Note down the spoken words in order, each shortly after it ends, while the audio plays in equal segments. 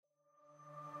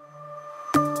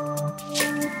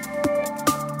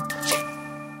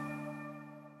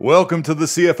Welcome to the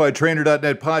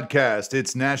CFITrainer.net podcast.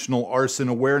 It's National Arson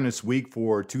Awareness Week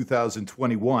for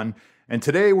 2021, and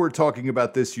today we're talking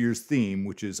about this year's theme,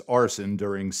 which is arson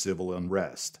during civil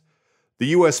unrest. The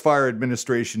U.S. Fire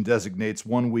Administration designates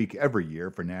 1 week every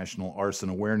year for National Arson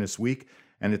Awareness Week,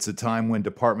 and it's a time when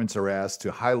departments are asked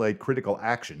to highlight critical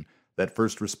action that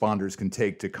first responders can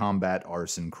take to combat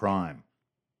arson crime.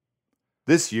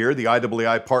 This year, the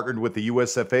IAAI partnered with the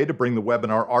USFA to bring the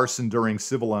webinar Arson During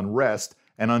Civil Unrest,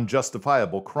 an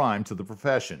Unjustifiable Crime to the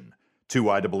profession. 2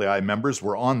 IAAI members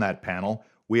were on that panel.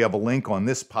 We have a link on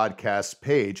this podcast's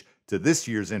page to this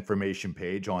year's information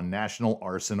page on National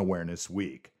Arson Awareness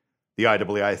Week. The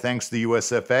IAAI thanks the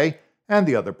USFA and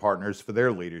the other partners for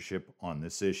their leadership on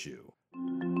this issue.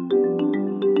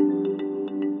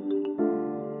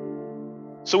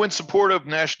 So in support of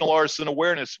National Arson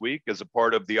Awareness Week, as a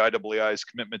part of the IAAI's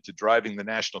commitment to driving the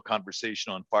national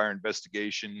conversation on fire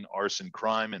investigation, arson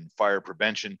crime, and fire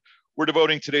prevention, we're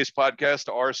devoting today's podcast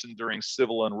to arson during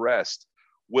civil unrest.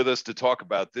 With us to talk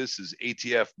about this is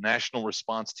ATF National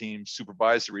Response Team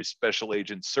Supervisory Special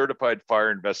Agent Certified Fire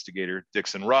Investigator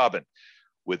Dixon Robin.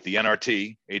 With the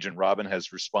NRT, Agent Robin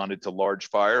has responded to large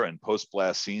fire and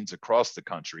post-blast scenes across the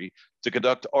country to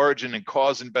conduct origin and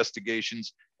cause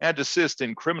investigations and assist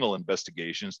in criminal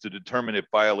investigations to determine if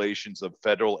violations of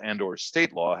federal and/or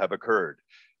state law have occurred.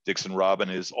 Dixon Robin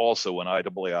is also an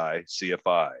IAAI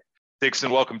CFI.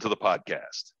 Dixon, welcome to the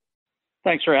podcast.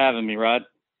 Thanks for having me, Rod.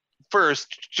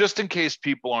 First, just in case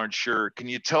people aren't sure, can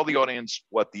you tell the audience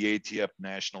what the ATF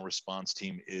National Response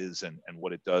Team is and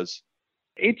what it does?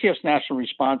 ATF's National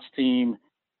Response Team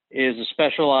is a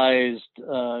specialized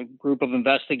group of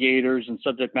investigators and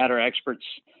subject matter experts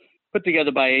put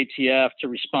together by ATF to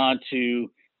respond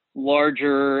to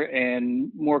larger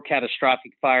and more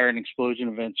catastrophic fire and explosion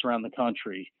events around the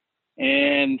country.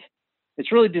 And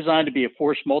it's really designed to be a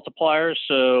force multiplier.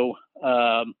 So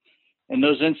in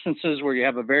those instances where you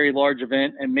have a very large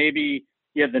event and maybe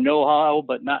you have the know-how,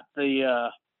 but not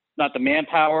the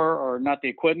manpower or not the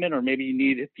equipment, or maybe you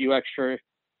need a few extra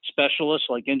specialists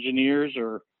like engineers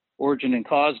or origin and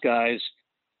cause guys,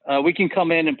 we can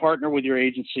come in and partner with your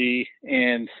agency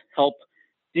and help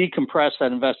decompress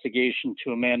that investigation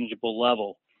to a manageable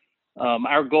level.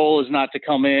 Our goal is not to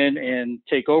come in and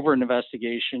take over an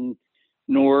investigation,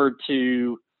 nor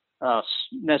to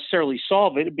necessarily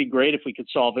solve it. It'd be great if we could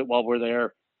solve it while we're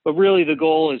there. But really the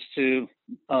goal is to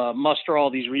muster all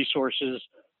these resources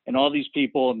and all these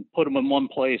people and put them in one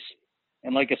place.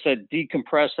 And like I said,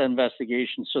 decompress that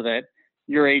investigation so that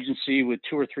your agency with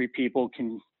 2 or 3 people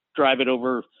can drive it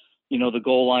over, the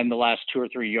goal line, the last 2 or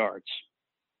 3 yards.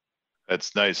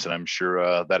 That's nice. And I'm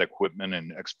sure that equipment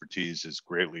and expertise is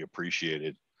greatly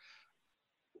appreciated.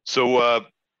 So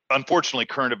unfortunately,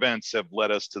 current events have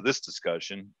led us to this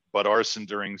discussion, but arson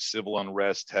during civil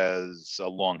unrest has a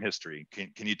long history.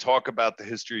 Can you talk about the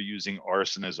history of using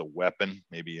arson as a weapon,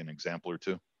 maybe an example or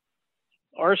two?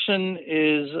 Arson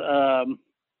is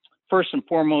first and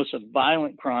foremost a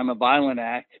violent crime, a violent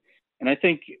act. And I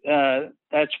think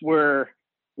that's where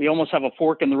we almost have a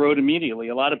fork in the road immediately.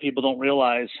 A lot of people don't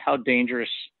realize how dangerous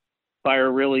fire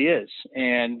really is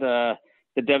and the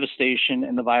devastation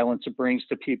and the violence it brings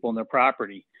to people and their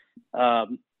property.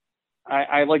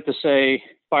 I like to say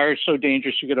fire is so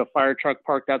dangerous, you get a fire truck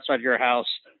parked outside your house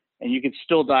and you could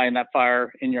still die in that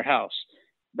fire in your house.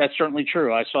 That's certainly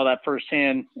true. I saw that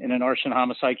firsthand in an arson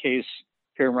homicide case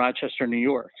here in Rochester, New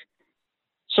York.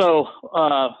 So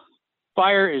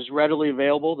fire is readily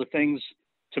available. The things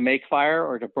to make fire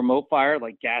or to promote fire,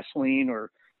 like gasoline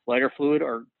or lighter fluid,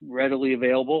 are readily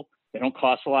available. They don't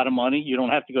cost a lot of money. You don't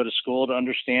have to go to school to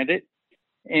understand it.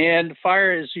 And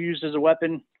fire is used as a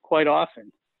weapon quite often.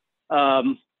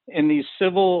 In the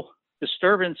civil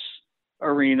disturbance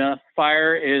arena,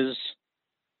 fire is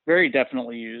very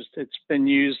definitely used. It's been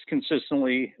used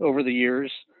consistently over the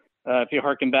years. If you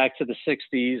harken back to the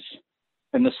 60s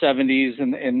and the 70s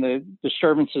and the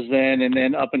disturbances then, and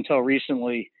then up until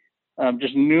recently,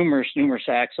 just numerous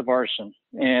acts of arson.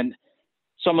 And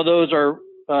some of those are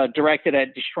directed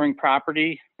at destroying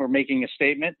property or making a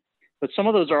statement, but some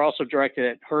of those are also directed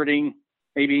at hurting,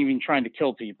 maybe even trying to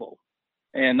kill people.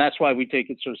 And that's why we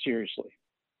take it so seriously.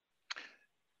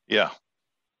 Yeah.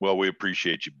 Well, we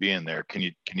appreciate you being there. Can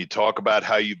you talk about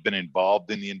how you've been involved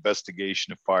in the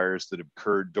investigation of fires that have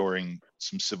occurred during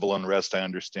some civil unrest? I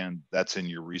understand that's in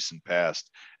your recent past,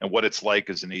 and what it's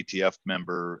like as an ATF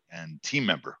member and team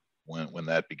member when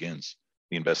that begins,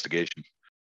 the investigation.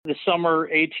 This summer,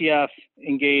 ATF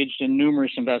engaged in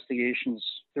numerous investigations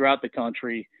throughout the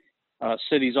country,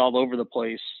 cities all over the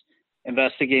place,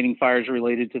 investigating fires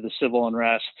related to the civil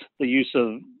unrest, the use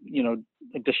of,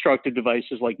 destructive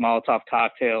devices like Molotov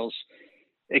cocktails,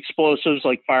 explosives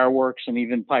like fireworks, and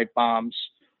even pipe bombs.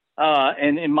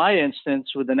 And in my instance,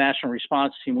 with the National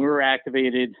Response Team, we were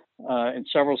activated in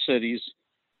several cities: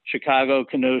 Chicago,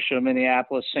 Kenosha,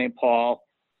 Minneapolis, St. Paul.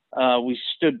 We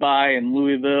stood by in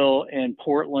Louisville and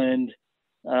Portland.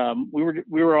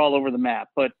 We were all over the map,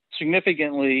 but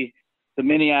significantly, the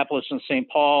Minneapolis and St.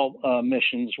 Paul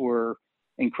missions were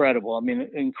incredible. I mean,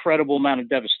 incredible amount of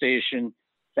devastation.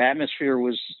 The atmosphere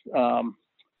was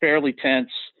fairly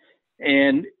tense,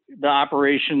 and the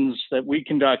operations that we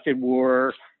conducted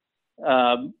were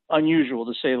unusual,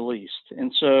 to say the least.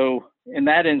 And so in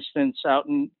that instance, out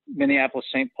in Minneapolis,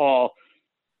 St. Paul,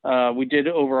 we did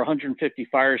over 150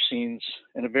 fire scenes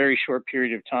in a very short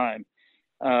period of time,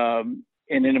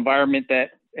 in an environment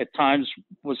that at times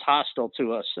was hostile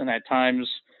to us. And at times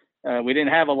we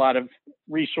didn't have a lot of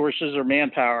resources or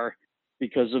manpower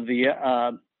because of the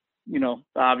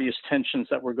obvious tensions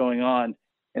that were going on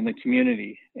in the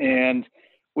community. And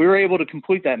we were able to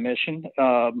complete that mission.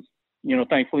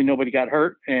 Thankfully nobody got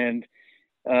hurt, and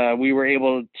we were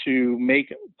able to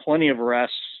make plenty of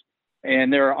arrests.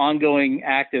 And there are ongoing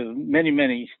active,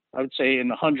 many, I would say in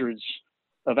the hundreds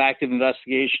of active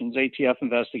investigations, ATF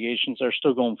investigations are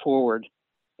still going forward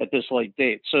at this late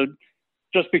date. So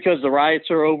just because the riots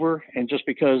are over and just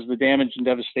because the damage and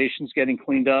devastation is getting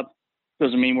cleaned up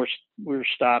doesn't mean we're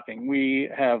stopping. We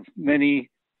have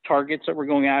many targets that we're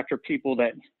going after, people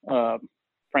that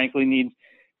frankly need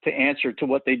to answer to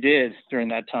what they did during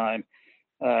that time,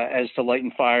 as to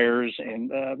lighting fires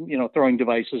and throwing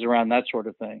devices around, that sort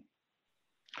of thing.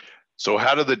 So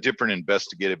how do the different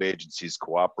investigative agencies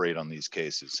cooperate on these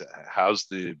cases? How does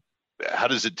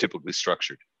it typically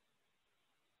structured?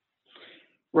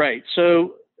 Right.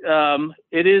 So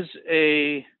it is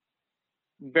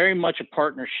very much a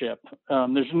partnership.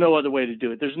 There's no other way to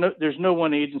do it. There's no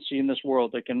one agency in this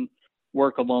world that can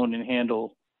work alone and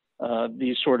handle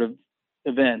these sort of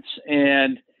events.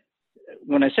 And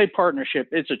when I say partnership,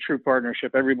 it's a true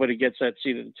partnership. Everybody gets that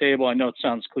seat at the table. I know it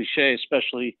sounds cliche,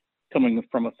 especially coming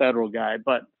from a federal guy,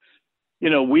 but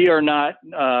we are not,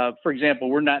 for example,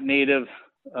 we're not native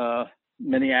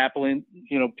Minneapolis,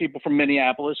 people from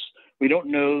Minneapolis. We don't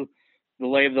know the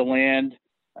lay of the land.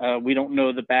 We don't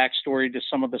know the backstory to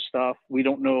some of the stuff. We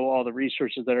don't know all the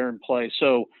resources that are in play.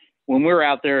 So when we're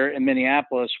out there in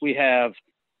Minneapolis, we have,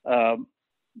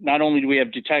 not only do we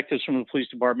have detectives from the police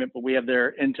department, but we have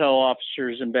their intel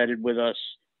officers embedded with us.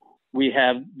 We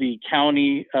have the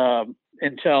county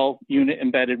intel unit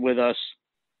embedded with us.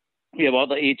 We have all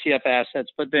the ATF assets,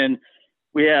 but then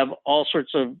we have all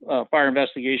sorts of fire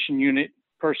investigation unit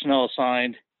personnel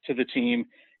assigned to the team.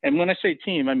 And when I say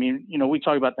team, I mean, we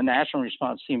talk about the National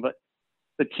Response Team, but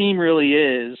the team really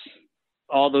is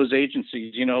all those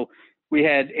agencies. We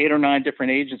had 8 or 9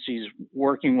 different agencies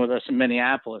working with us in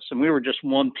Minneapolis, and we were just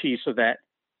one piece of that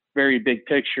very big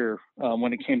picture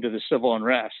when it came to the civil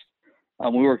unrest.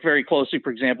 We worked very closely,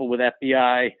 for example, with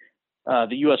FBI.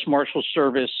 The U.S. Marshals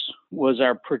Service was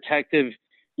our protective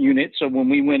unit. So when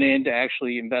we went in to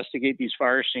actually investigate these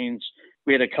fire scenes,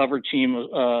 we had a cover team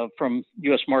from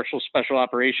U.S. Marshals Special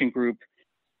Operation Group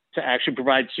to actually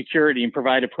provide security and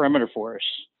provide a perimeter for us.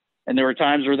 And there were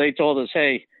times where they told us,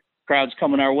 hey, crowd's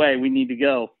coming our way, we need to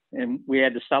go. And we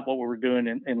had to stop what we were doing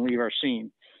and leave our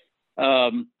scene.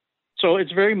 So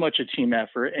it's very much a team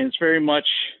effort, and it's very much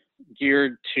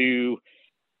geared to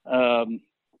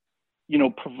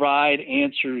provide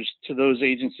answers to those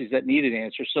agencies that needed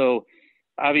answers. So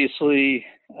obviously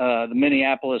the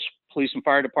Minneapolis police and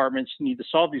fire departments need to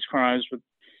solve these crimes, but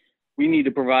we need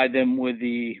to provide them with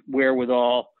the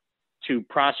wherewithal to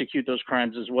prosecute those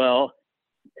crimes as well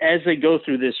as they go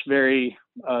through this very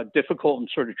difficult and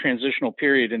sort of transitional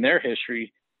period in their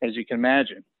history, as you can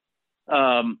imagine.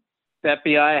 The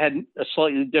FBI had a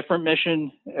slightly different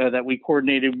mission that we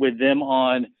coordinated with them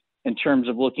on, in terms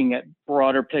of looking at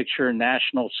broader picture and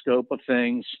national scope of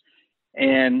things.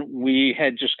 And we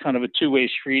had just kind of a two-way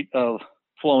street of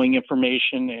flowing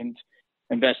information and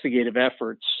investigative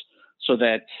efforts so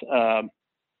that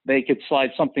they could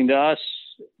slide something to us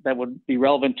that would be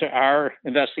relevant to our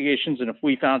investigations. And if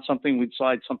we found something, we'd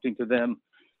slide something to them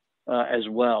as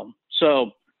well.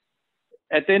 So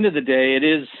at the end of the day, it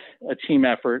is a team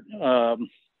effort.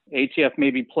 ATF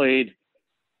maybe played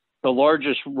the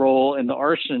largest role in the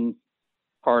arson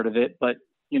part of it, but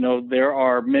there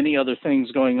are many other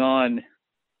things going on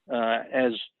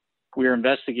as we're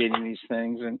investigating these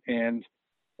things, and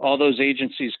all those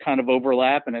agencies kind of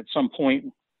overlap, and at some point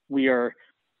we are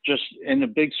just in a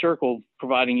big circle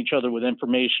providing each other with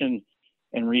information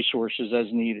and resources as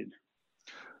needed.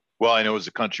 Well, I know as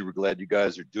a country we're glad you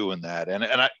guys are doing that, and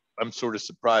I'm sort of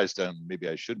surprised, and maybe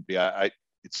I shouldn't be.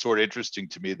 It's sort of interesting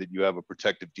to me that you have a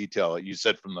protective detail. You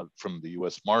said from the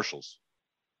U.S. Marshals.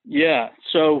 Yeah.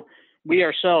 So we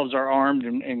ourselves are armed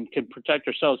and can protect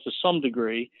ourselves to some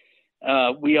degree.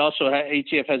 We also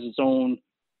ATF has its own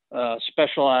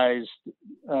specialized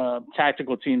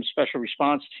tactical team, special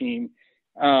response team.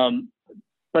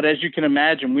 But as you can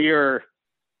imagine, we are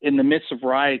in the midst of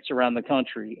riots around the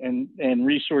country, and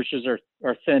resources are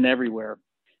thin everywhere.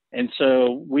 And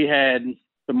so we had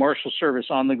the Marshal Service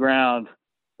on the ground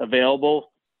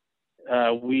available.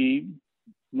 We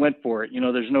went for it.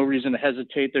 There's no reason to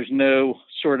hesitate. There's no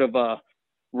sort of a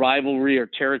rivalry or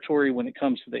territory when it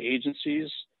comes to the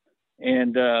agencies.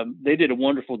 And they did a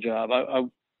wonderful job.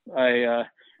 I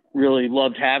really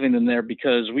loved having them there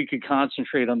because we could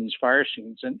concentrate on these fire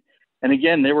scenes. And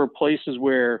again, there were places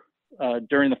where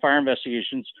during the fire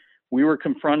investigations, we were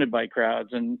confronted by crowds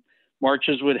and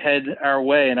marches would head our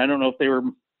way. And I don't know if they were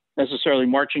necessarily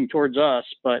marching towards us,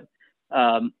 but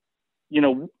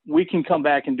we can come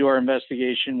back and do our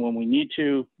investigation when we need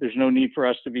to. There's no need for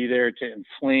us to be there to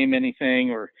inflame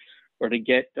anything or to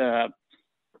get,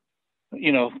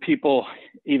 people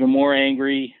even more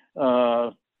angry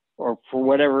or for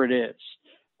whatever it is.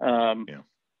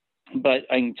 But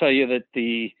I can tell you that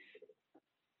I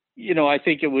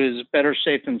think it was better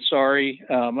safe than sorry.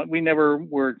 We never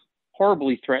were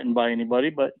horribly threatened by anybody,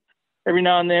 but every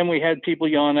now and then we had people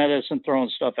yelling at us and throwing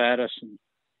stuff at us, and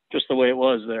just the way it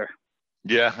was there.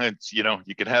 Yeah, it's you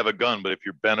can have a gun, but if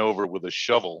you're bent over with a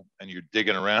shovel and you're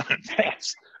digging around,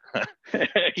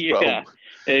 yeah,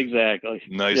 exactly.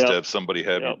 Nice to have somebody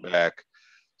have your back.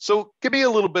 So give me a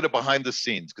little bit of behind the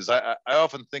scenes, because I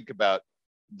often think about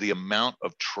the amount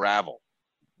of travel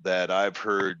that I've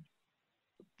heard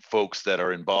folks that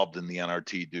are involved in the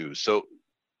NRT do. So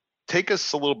take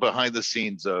us a little behind the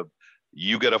scenes of,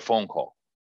 you get a phone call.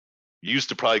 You used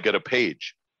to probably get a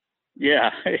page. Yeah.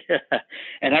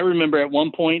 And I remember at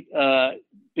one point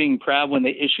being proud when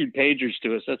they issued pagers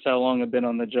to us. That's how long I've been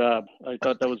on the job. I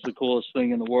thought that was the coolest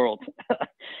thing in the world.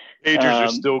 Pagers are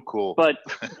still cool. But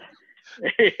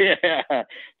yeah,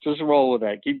 just roll with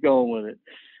that. Keep going with it.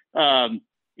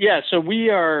 So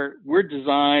we're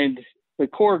designed, the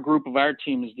core group of our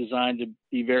team is designed to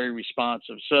be very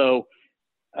responsive. So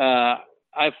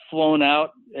I've flown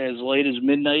out as late as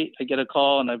midnight. I get a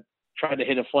call and I've tried to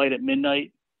hit a flight at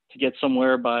midnight to get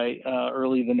somewhere by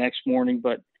early the next morning.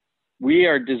 But we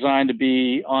are designed to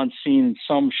be on scene in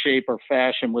some shape or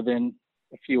fashion within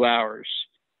a few hours.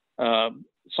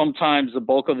 Sometimes the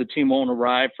bulk of the team won't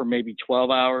arrive for maybe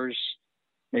 12 hours,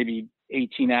 maybe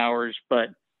 18 hours. But,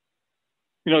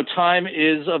 time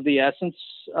is of the essence,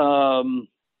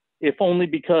 if only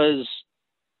because,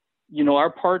 our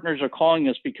partners are calling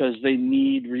us because they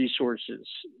need resources.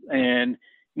 And,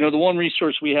 the one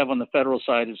resource we have on the federal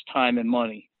side is time and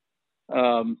money.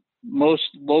 Most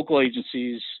local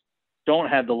agencies don't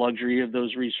have the luxury of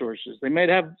those resources. They might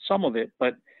have some of it,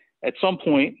 but at some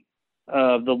point,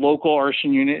 the local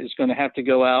arson unit is going to have to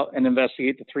go out and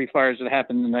investigate the 3 fires that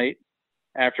happened the night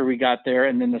after we got there,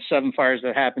 and then the 7 fires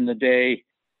that happened the day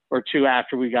or 2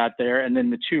 after we got there, and then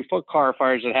the 2 car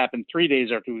fires that happened 3 days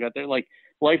after we got there. Like,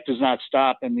 life does not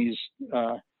stop in these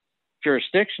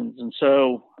jurisdictions. And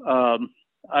so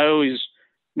I always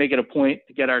make it a point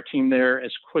to get our team there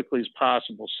as quickly as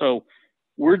possible. So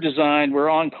we're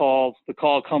on call, the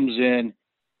call comes in.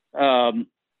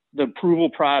 The approval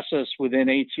process within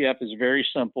ATF is very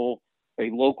simple. A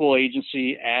local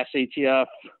agency asks ATF,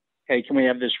 hey, can we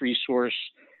have this resource?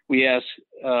 We ask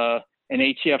an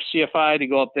ATF CFI to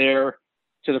go up there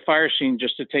to the fire scene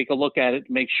just to take a look at it,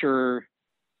 make sure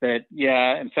that,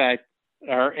 in fact,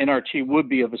 our NRT would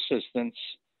be of assistance.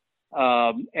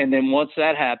 And then once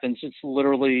that happens, it's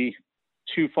literally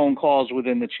 2 phone calls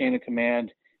within the chain of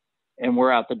command, and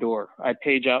we're out the door. I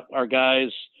page out our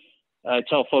guys. I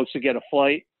tell folks to get a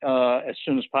flight as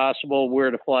soon as possible,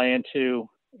 where to fly into,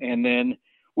 and then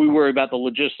we worry about the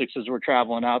logistics as we're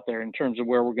traveling out there in terms of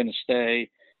where we're going to stay.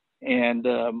 And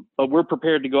but we're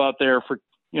prepared to go out there for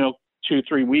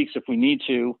 2-3 weeks if we need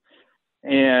to,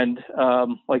 and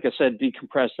like I said,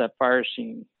 decompress that fire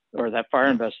scene or that fire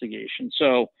investigation.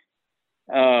 So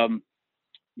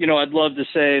I'd love to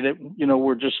say that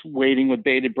we're just waiting with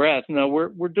bated breath. No,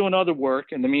 we're doing other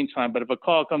work in the meantime. But if a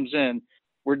call comes in,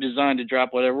 we're designed to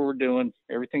drop whatever we're doing.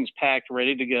 Everything's packed,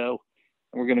 ready to go,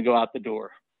 and we're going to go out the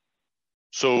door.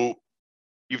 So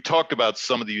you've talked about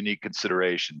some of the unique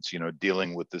considerations,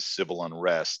 dealing with this civil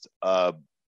unrest. Other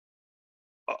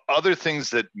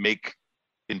things that make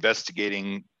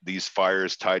investigating these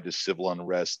fires tied to civil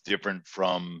unrest different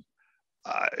from,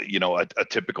 a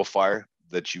typical fire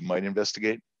that you might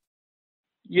investigate?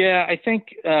 Yeah, I think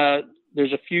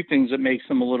there's a few things that makes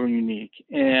them a little unique.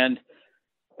 And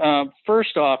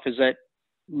first off is that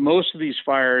most of these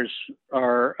fires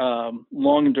are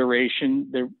long in duration.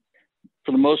 They're,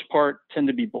 for the most part, tend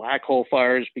to be black hole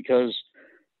fires because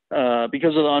of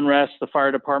the unrest. The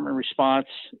fire department response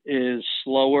is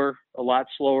slower, a lot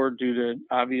slower due to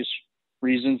obvious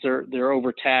reasons. They're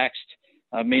overtaxed,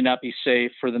 may not be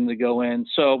safe for them to go in.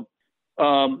 So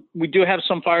we do have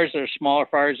some fires that are smaller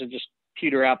fires that just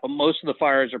peter out, but most of the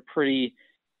fires are pretty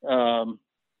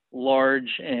large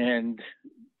and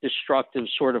destructive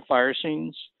sort of fire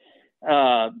scenes.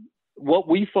 What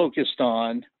we focused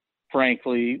on,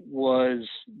 frankly, was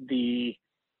the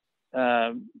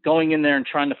going in there and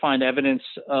trying to find evidence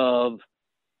of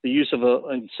the use of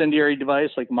an incendiary device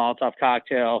like a Molotov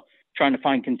cocktail, trying to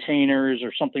find containers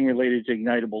or something related to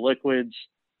ignitable liquids,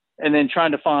 and then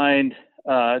trying to find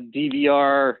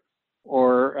DVR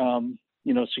or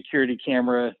security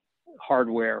camera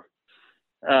hardware.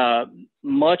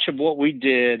 Much of what we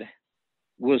did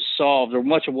was solved, or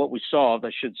much of what we solved,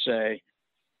 I should say,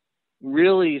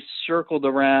 really circled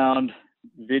around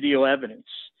video evidence.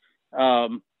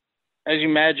 As you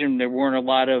imagine, there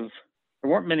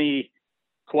weren't many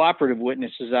cooperative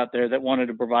witnesses out there that wanted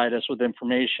to provide us with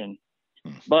information.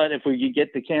 But if we could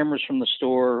get the cameras from the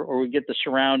store, or we get the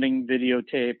surrounding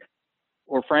videotape,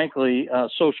 or frankly,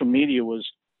 social media was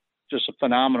just a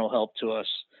phenomenal help to us.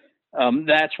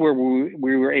 That's where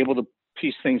we were able to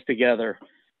piece things together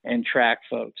and track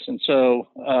folks. And so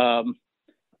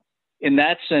in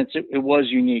that sense, it was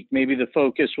unique. Maybe the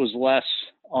focus was less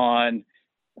on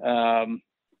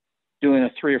doing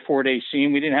a 3 or 4 day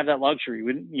scene. We didn't have that luxury.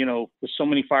 With so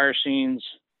many fire scenes,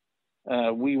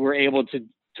 we were able to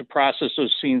process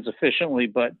those scenes efficiently,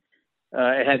 but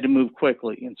it had to move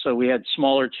quickly. And so we had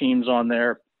smaller teams on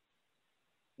there.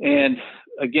 And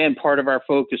again, part of our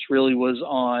focus really was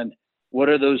on what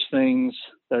are those things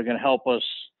that are going to help us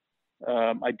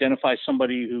identify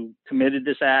somebody who committed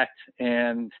this act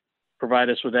and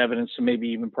provide us with evidence to maybe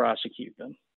even prosecute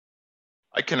them.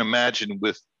 I can imagine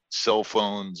with cell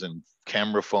phones and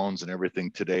camera phones and everything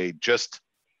today, just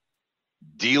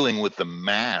dealing with the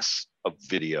mass of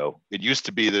video. It used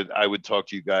to be that I would talk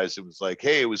to you guys. It was like,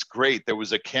 hey, it was great. There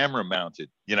was a camera mounted,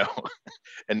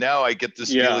 and now I get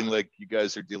this feeling like you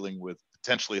guys are dealing with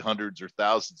potentially hundreds or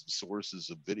thousands of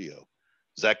sources of video.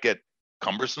 Does that get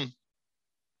cumbersome?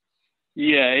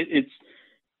 Yeah, it's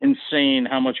insane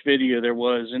how much video there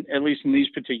was, and at least in these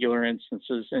particular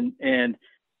instances. And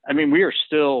I mean, we are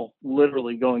still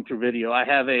literally going through video. I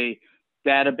have a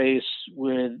database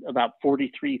with about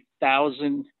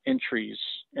 43,000 entries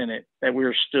in it that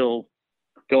we're still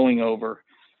going over.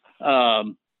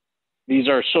 These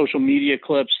are social media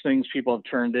clips, things people have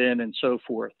turned in, and so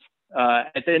forth.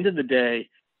 At the end of the day,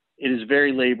 it is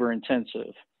very labor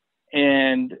intensive.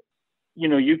 And,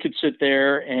 you could sit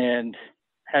there and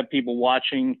have people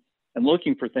watching and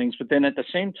looking for things, but then at the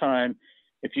same time,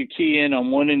 if you key in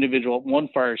on one individual at one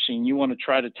fire scene, you want to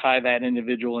try to tie that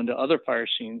individual into other fire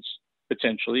scenes,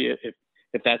 potentially,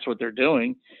 if that's what they're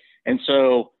doing. And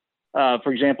so,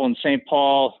 for example, in St.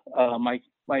 Paul, my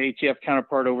ATF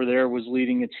counterpart over there was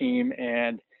leading a team,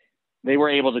 and they were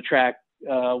able to track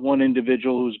one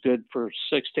individual who was good for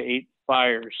 6 to 8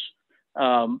 fires.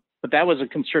 But that was a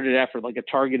concerted effort, like a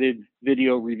targeted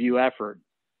video review effort.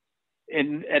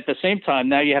 And at the same time,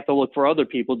 now you have to look for other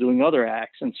people doing other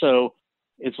acts. And so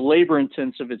it's labor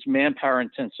intensive, it's manpower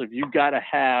intensive. You've got to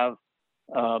have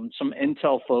some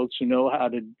intel folks who know how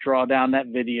to draw down that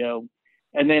video.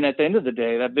 And then at the end of the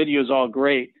day, that video is all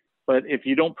great, but if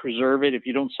you don't preserve it, if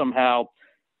you don't somehow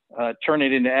turn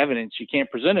it into evidence, you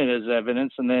can't present it as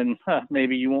evidence, and then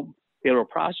maybe you won't be able to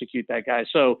prosecute that guy.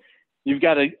 So you've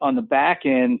got to, on the back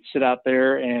end, sit out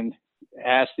there and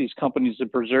ask these companies to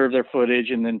preserve their footage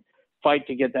and then fight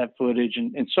to get that footage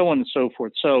and so on and so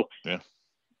forth. So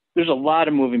there's a lot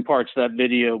of moving parts to that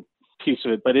video piece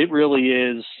of it, but it really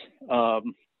is,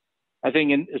 I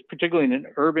think, particularly in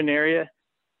an urban area,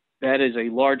 that is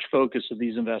a large focus of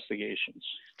these investigations.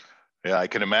 Yeah, I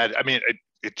can imagine. I mean,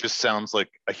 it just sounds like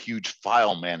a huge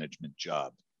file management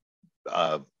job.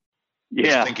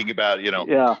 Just thinking about,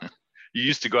 you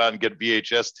used to go out and get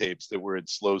VHS tapes that were at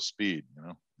slow speed,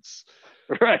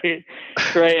 Right.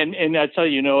 And I tell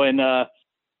you, when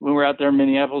we were out there in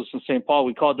Minneapolis and St. Paul,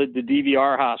 we called it the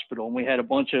DVR hospital, and we had a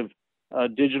bunch of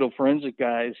digital forensic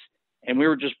guys, and we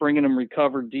were just bringing them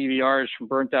recovered DVRs from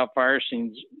burnt out fire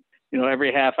scenes.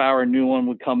 Every half hour, a new one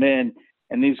would come in,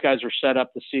 and these guys were set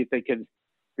up to see if they could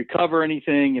recover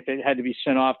anything, if it had to be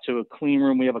sent off to a clean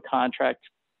room. We have a contract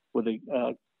with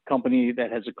a company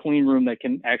that has a clean room that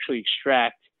can actually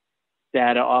extract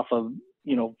data off of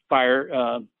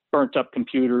fire, burnt up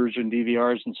computers and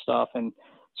DVRs and stuff. And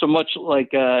so much like,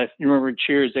 you remember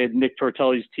Cheers, they had Nick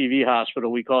Tortelli's TV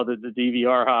hospital. We called it the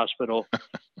DVR hospital.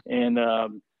 And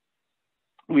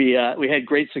we had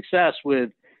great success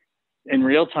with, in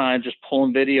real time, just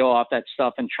pulling video off that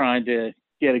stuff and trying to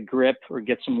get a grip or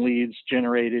get some leads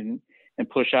generated and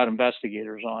push out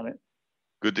investigators on it.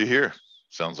 Good to hear.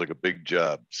 Sounds like a big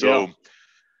job. So,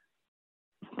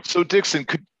 So Dixon,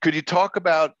 could you talk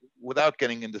about, without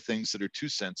getting into things that are too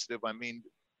sensitive, I mean,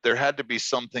 there had to be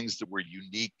some things that were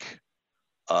unique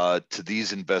to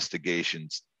these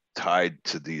investigations tied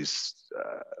to these,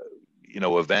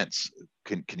 events.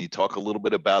 Can you talk a little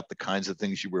bit about the kinds of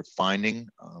things you were finding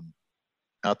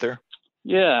out there?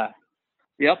 Yeah.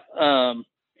 Yep.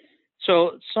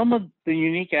 So some of the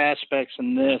unique aspects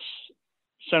in this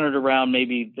centered around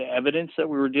maybe the evidence that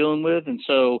we were dealing with. And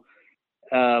so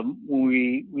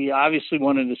we obviously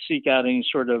wanted to seek out any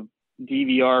sort of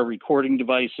DVR recording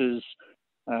devices,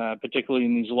 particularly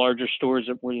in these larger stores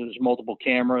where there's multiple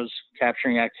cameras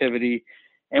capturing activity.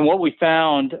 And what we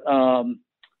found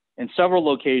in several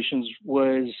locations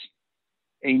was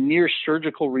a near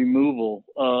surgical removal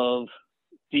of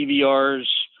DVRs,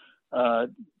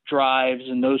 drives,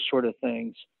 and those sort of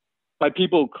things by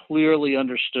people who clearly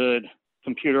understood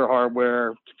computer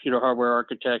hardware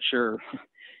architecture,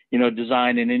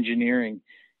 design and engineering.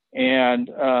 And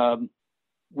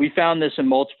we found this in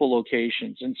multiple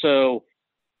locations. And so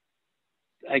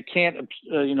I can't,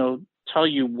 tell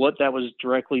you what that was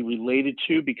directly related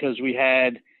to, because we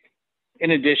had,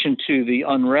 in addition to the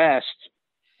unrest,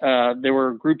 there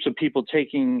were groups of people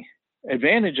taking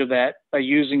advantage of that by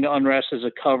using the unrest as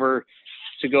a cover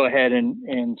to go ahead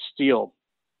and steal,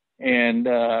 and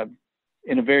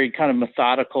in a very kind of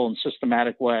methodical and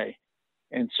systematic way.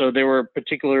 And so there were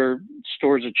particular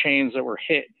stores or chains that were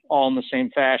hit all in the same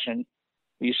fashion,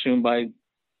 we assume by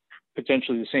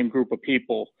potentially the same group of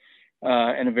people,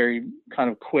 in a very kind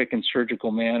of quick and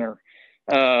surgical manner.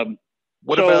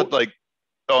 What about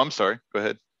I'm sorry, go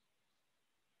ahead.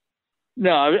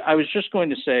 No, I was just going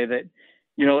to say that,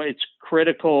 it's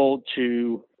critical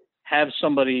to have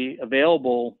somebody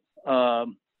available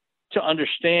to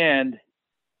understand,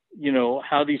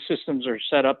 how these systems are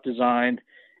set up, designed,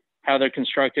 how they're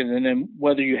constructed, and then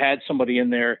whether you had somebody in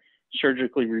there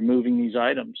surgically removing these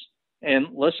items. And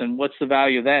listen, what's the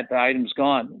value of that? The item's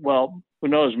gone. Well, who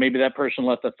knows? Maybe that person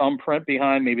left a thumbprint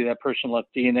behind. Maybe that person left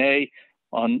DNA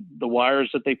on the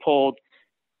wires that they pulled,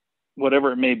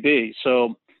 whatever it may be.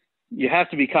 So you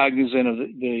have to be cognizant of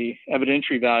the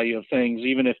evidentiary value of things,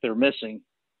 even if they're missing.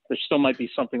 There still might be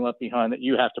something left behind that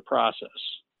you have to process.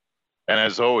 And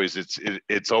as always,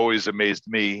 it's always amazed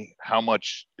me how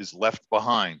much is left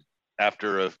behind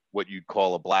after what you'd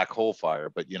call a black hole fire.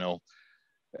 But,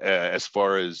 as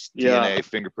far as DNA,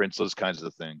 fingerprints, those kinds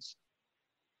of things.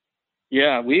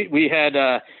 Yeah, we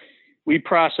had, we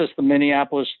processed the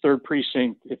Minneapolis 3rd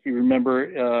Precinct, if you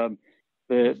remember,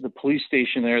 the police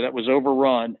station there that was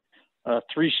overrun, a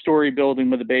 3-story building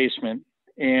with a basement.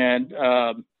 And,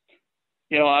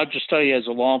 I'll just tell you, as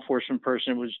a law enforcement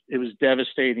person, it was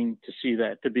devastating to see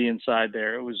that, to be inside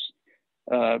there. It was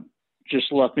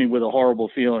just left me with a horrible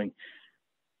feeling.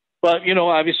 But,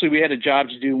 obviously we had a job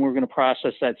to do, and we were going to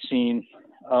process that scene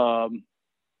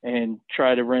and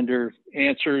try to render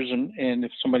answers. And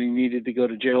if somebody needed to go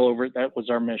to jail over it, that was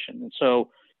our mission. And so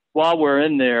while we're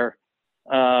in there,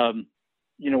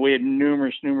 we had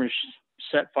numerous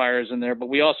set fires in there, but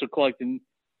we also collected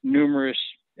numerous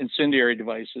incendiary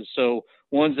devices. So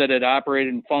ones that had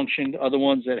operated and functioned, other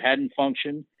ones that hadn't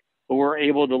functioned, but we're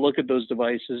able to look at those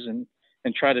devices and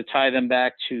try to tie them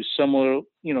back to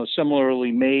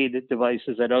similarly made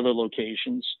devices at other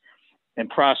locations, and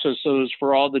process those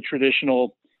for all the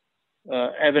traditional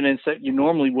evidence that you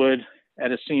normally would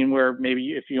at a scene where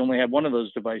maybe if you only had one of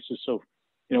those devices. So,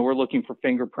 we're looking for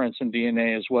fingerprints and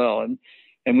DNA as well.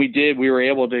 And we were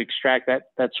able to extract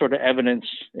that sort of evidence.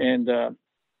 And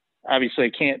obviously I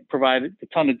can't provide a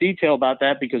ton of detail about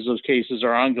that because those cases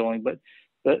are ongoing, but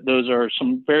those are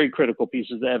some very critical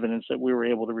pieces of evidence that we were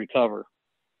able to recover.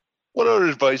 What other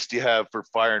advice do you have for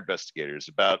fire investigators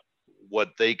about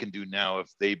what they can do now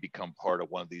if they become part of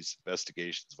one of these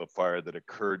investigations of a fire that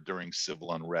occurred during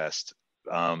civil unrest?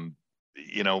 Are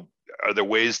there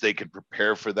ways they can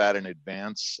prepare for that in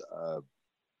advance?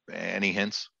 Any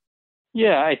hints?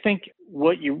 Yeah, I think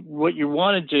what you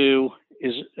want to do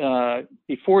is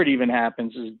before it even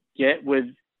happens is get with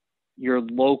your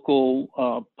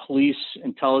local police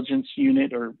intelligence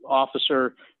unit or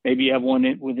officer. Maybe you have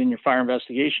one within your fire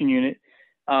investigation unit.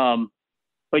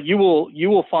 But you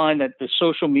will find that the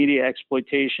social media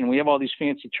exploitation, we have all these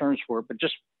fancy terms for it, but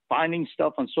just finding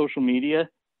stuff on social media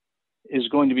is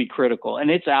going to be critical,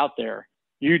 and it's out there.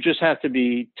 You just have to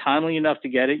be timely enough to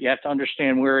get it. You have to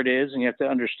understand where it is, and you have to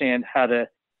understand how to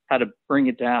bring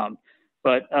it down.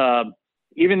 But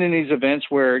even in these events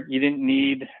where you didn't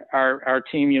need our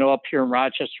team, up here in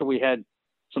Rochester, we had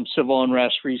some civil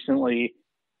unrest recently,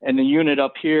 and the unit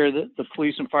up here, the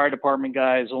police and fire department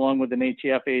guys, along with an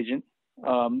ATF agent,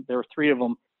 there were 3 of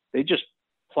them. They just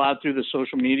plowed through the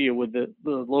social media with the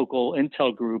local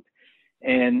intel group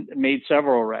and made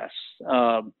several arrests.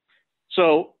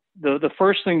 So the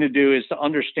first thing to do is to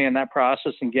understand that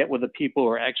process and get with the people who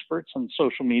are experts on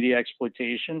social media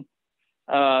exploitation.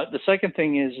 The second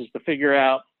thing is to figure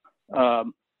out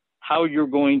how you're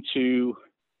going to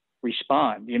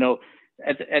respond.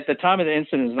 At the time of the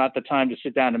incident is not the time to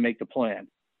sit down and make the plan.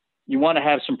 You want to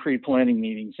have some pre-planning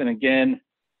meetings. And again,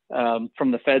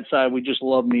 from the Fed side, we just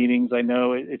love meetings. I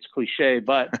know it's cliche,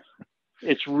 but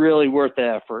it's really worth the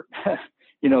effort.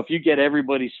 If you get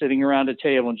everybody sitting around a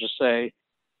table and just say,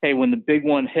 hey, when the big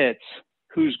one hits,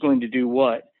 who's going to do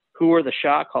what? Who are the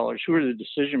shot callers? Who are the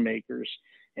decision makers?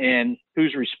 And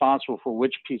who's responsible for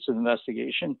which piece of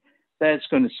investigation? That's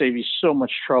going to save you so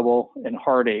much trouble and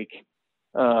heartache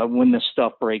when this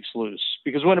stuff breaks loose.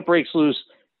 Because when it breaks loose,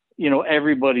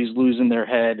 everybody's losing their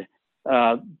head.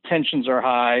 Tensions are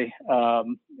high.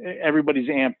 Everybody's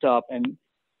amped up, and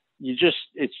it's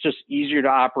just easier to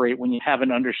operate when you have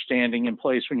an understanding in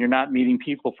place, when you're not meeting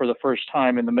people for the first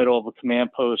time in the middle of a command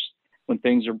post when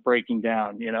things are breaking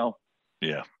down,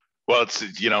 Yeah. Well, it's,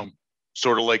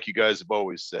 sort of like you guys have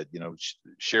always said,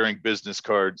 sharing business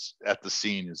cards at the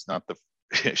scene is not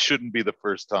it shouldn't be the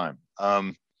first time.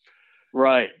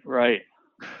 Right.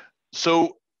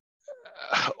 So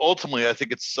ultimately, I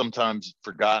think it's sometimes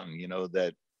forgotten,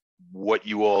 that what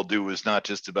you all do is not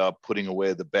just about putting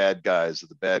away the bad guys or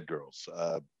the bad girls.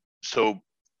 So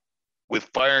with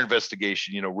fire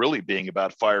investigation, really being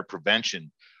about fire prevention,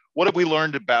 what have we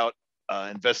learned about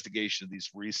investigation of these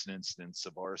recent incidents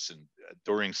of arson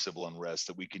during civil unrest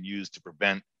that we can use to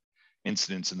prevent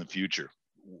incidents in the future?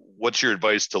 What's your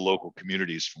advice to local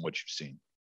communities from what you've seen?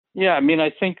 Yeah,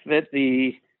 I think that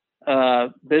the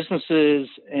businesses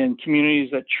and communities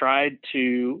that tried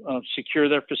to secure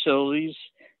their facilities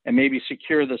and maybe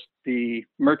secure the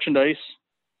merchandise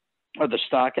or the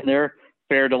stock in there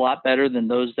fared a lot better than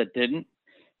those that didn't.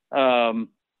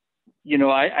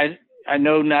 I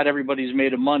know not everybody's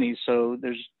made of money, so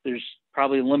there's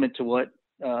probably a limit to what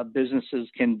businesses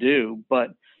can do, but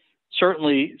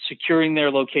certainly securing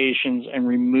their locations and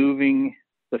removing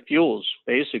the fuels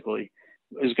basically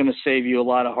is going to save you a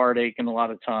lot of heartache and a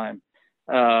lot of time.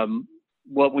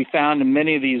 What we found in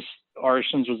many of these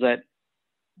arsons was that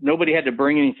nobody had to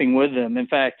bring anything with them. In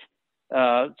fact,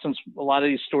 since a lot of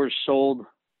these stores sold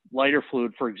lighter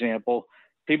fluid, for example,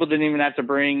 people didn't even have to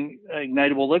bring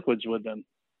ignitable liquids with them,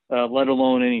 let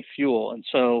alone any fuel. And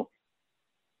so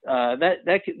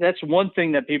that's one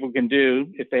thing that people can do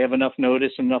if they have enough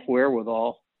notice, enough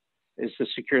wherewithal, is to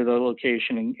secure the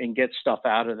location and get stuff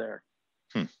out of there.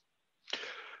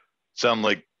 Sound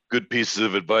like good pieces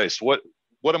of advice. What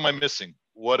am I missing?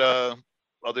 What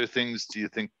other things do you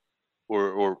think,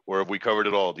 or have we covered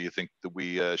it all? Do you think that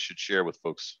we should share with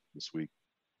folks this week?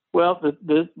 Well,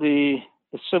 the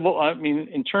civil,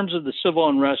 in terms of the civil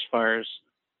unrest fires,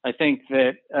 I think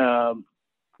that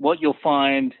what you'll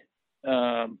find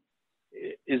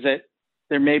is that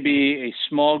there may be a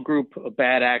small group of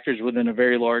bad actors within a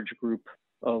very large group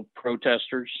of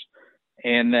protesters,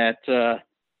 and that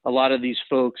a lot of these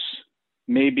folks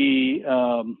may be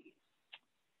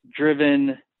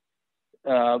driven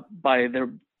by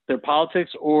their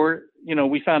politics, or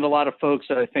we found a lot of folks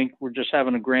that I think were just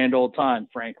having a grand old time,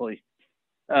 frankly.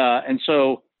 And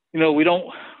so we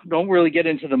don't really get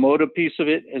into the motive piece of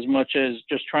it as much as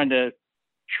just trying to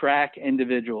track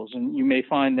individuals. And you may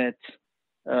find that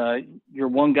your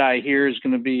one guy here is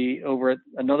going to be over at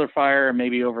another fire, and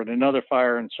maybe over at another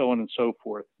fire, and so on and so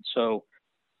forth. So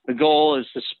the goal is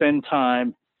to spend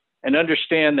time and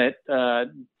understand that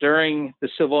during the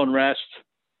civil unrest,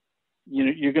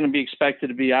 you're going to be expected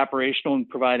to be operational and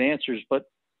provide answers, but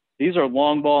these are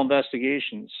long ball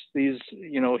investigations. These,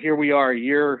 here we are a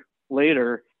year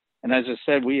later, and as I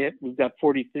said, we've got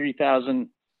 43,000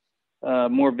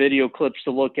 more video clips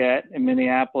to look at in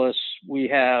Minneapolis. We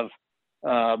have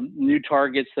new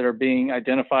targets that are being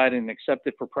identified and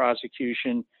accepted for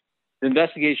prosecution. The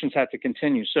investigations have to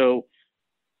continue. So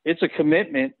it's a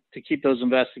commitment to keep those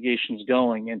investigations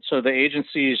going. And so the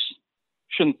agencies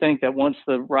shouldn't think that once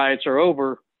the riots are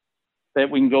over, that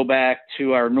we can go back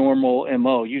to our normal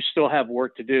MO. You still have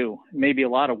work to do, maybe a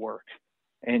lot of work.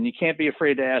 And you can't be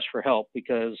afraid to ask for help,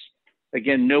 because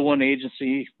again, no one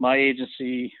agency, my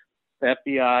agency, the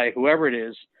FBI, whoever it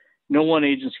is, no one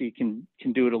agency can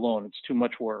do it alone. It's too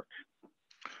much work.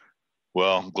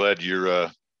 Well, I'm glad you're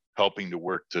helping to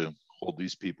work to hold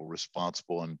these people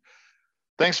responsible. And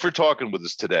thanks for talking with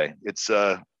us today. It's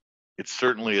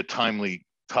certainly a timely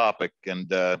topic,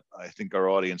 and I think our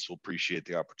audience will appreciate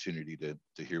the opportunity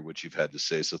to hear what you've had to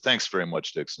say. So thanks very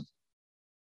much, Dixon.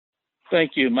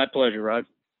 Thank you. My pleasure, Rod.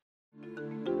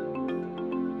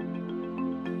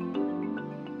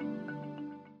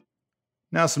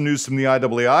 Now some news from the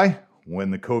IAAI.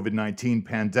 When the COVID-19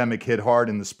 pandemic hit hard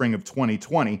in the spring of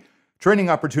 2020, training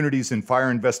opportunities in fire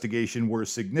investigation were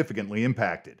significantly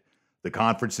impacted. The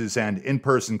conferences and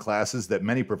in-person classes that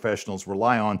many professionals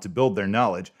rely on to build their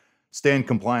knowledge, stay in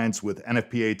compliance with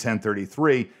NFPA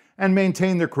 1033, and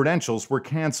maintain their credentials were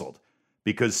canceled.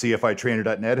 Because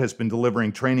CFITrainer.net has been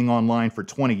delivering training online for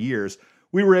 20 years,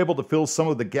 we were able to fill some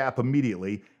of the gap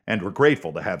immediately, and we're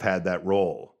grateful to have had that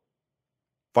role.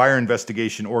 Fire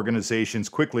investigation organizations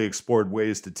quickly explored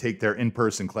ways to take their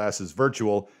in-person classes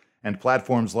virtual, and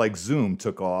platforms like Zoom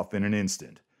took off in an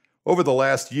instant. Over the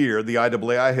last year, the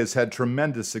IAAI has had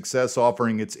tremendous success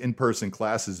offering its in-person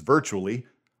classes virtually.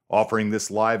 Offering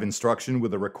this live instruction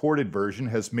with a recorded version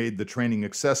has made the training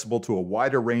accessible to a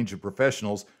wider range of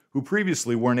professionals who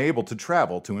previously weren't able to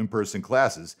travel to in-person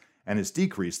classes, and has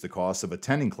decreased the cost of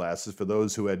attending classes for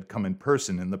those who had come in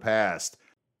person in the past.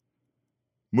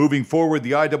 Moving forward,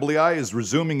 the IAAI is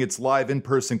resuming its live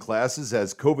in-person classes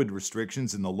as COVID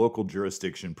restrictions in the local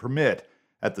jurisdiction permit.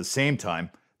 At the same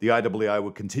time, the IAAI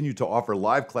will continue to offer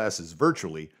live classes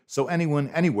virtually so anyone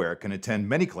anywhere can attend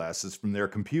many classes from their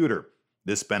computer.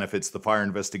 This benefits the fire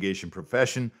investigation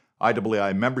profession,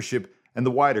 IAAI membership, and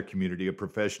the wider community of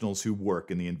professionals who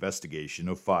work in the investigation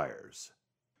of fires.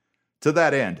 To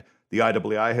that end, the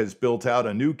IAAI has built out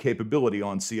a new capability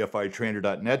on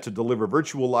CFITrainer.net to deliver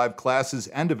virtual live classes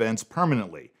and events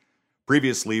permanently.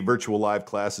 Previously, virtual live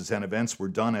classes and events were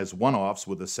done as one-offs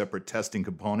with a separate testing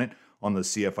component on the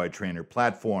CFI Trainer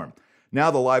platform.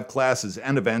 Now the live classes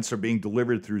and events are being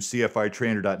delivered through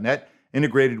CFITrainer.net,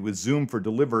 integrated with Zoom for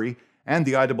delivery, and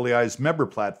the IAAI's member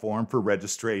platform for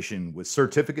registration, with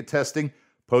certificate testing,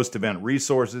 post-event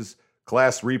resources,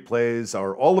 class replays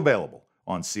are all available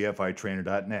on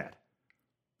CFITrainer.net.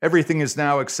 Everything is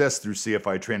now accessed through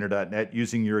CFITrainer.net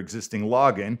using your existing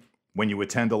login. When you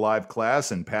attend a live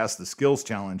class and pass the skills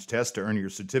challenge test to earn your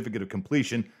certificate of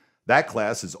completion, that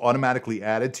class is automatically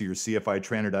added to your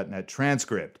CFITrainer.net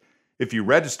transcript. If you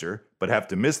register but have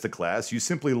to miss the class, you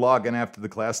simply log in after the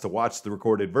class to watch the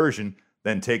recorded version,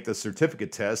 then take the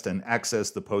certificate test and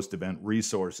access the post-event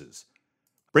resources.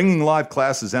 Bringing live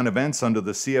classes and events under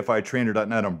the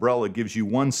CFITrainer.net umbrella gives you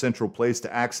one central place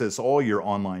to access all your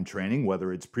online training,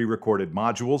 whether it's pre-recorded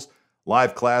modules,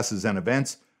 live classes and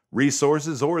events,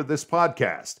 resources, or this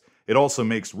podcast. It also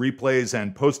makes replays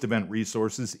and post-event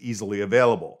resources easily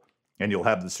available. And you'll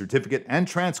have the certificate and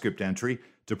transcript entry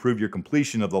to prove your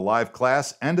completion of the live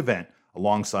class and event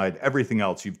alongside everything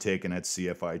else you've taken at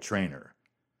CFI Trainer.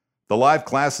 The live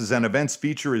classes and events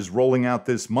feature is rolling out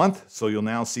this month, so you'll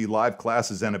now see live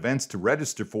classes and events to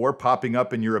register for popping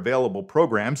up in your available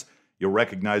programs. You'll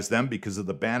recognize them because of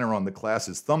the banner on the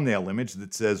class's thumbnail image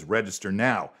that says Register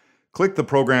Now. Click the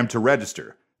program to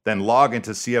register, then log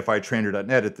into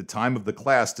CFITrainer.net at the time of the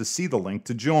class to see the link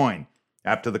to join.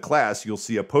 After the class, you'll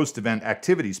see a post-event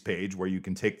activities page where you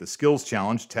can take the skills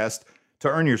challenge test to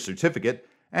earn your certificate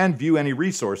and view any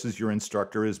resources your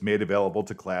instructor has made available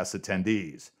to class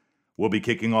attendees. We'll be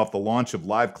kicking off the launch of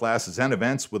live classes and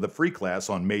events with a free class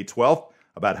on May 12th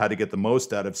about how to get the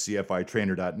most out of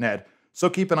CFITrainer.net, so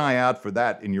keep an eye out for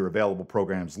that in your available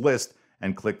programs list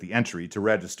and click the entry to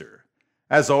register.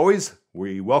 As always,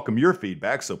 we welcome your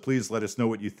feedback, so please let us know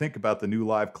what you think about the new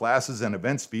live classes and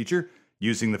events feature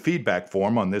using the feedback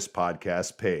form on this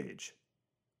podcast page.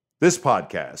 This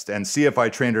podcast and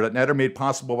CFITrainer.net are made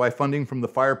possible by funding from the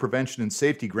Fire Prevention and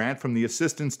Safety Grant from the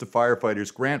Assistance to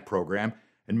Firefighters Grant Program,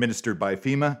 administered by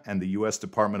FEMA and the U.S.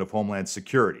 Department of Homeland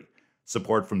Security,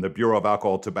 support from the Bureau of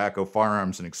Alcohol, Tobacco,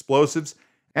 Firearms, and Explosives,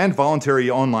 and voluntary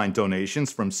online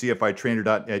donations from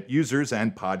CFITrainer.net users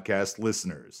and podcast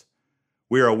listeners.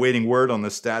 We are awaiting word on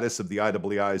the status of the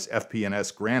IAAI's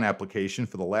FP&S grant application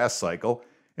for the last cycle.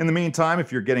 In the meantime,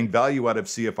 if you're getting value out of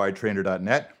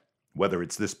CFITrainer.net, whether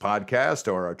it's this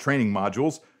podcast or our training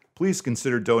modules, please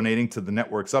consider donating to the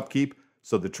network's upkeep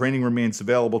so the training remains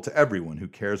available to everyone who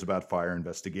cares about fire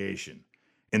investigation.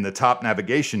 In the top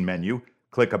navigation menu,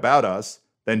 click About Us,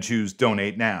 then choose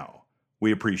Donate Now.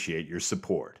 We appreciate your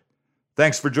support.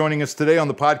 Thanks for joining us today on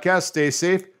the podcast. Stay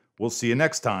safe. We'll see you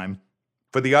next time.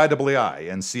 For the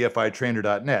IAAI and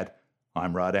CFITrainer.net,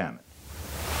 I'm Rod Ammon.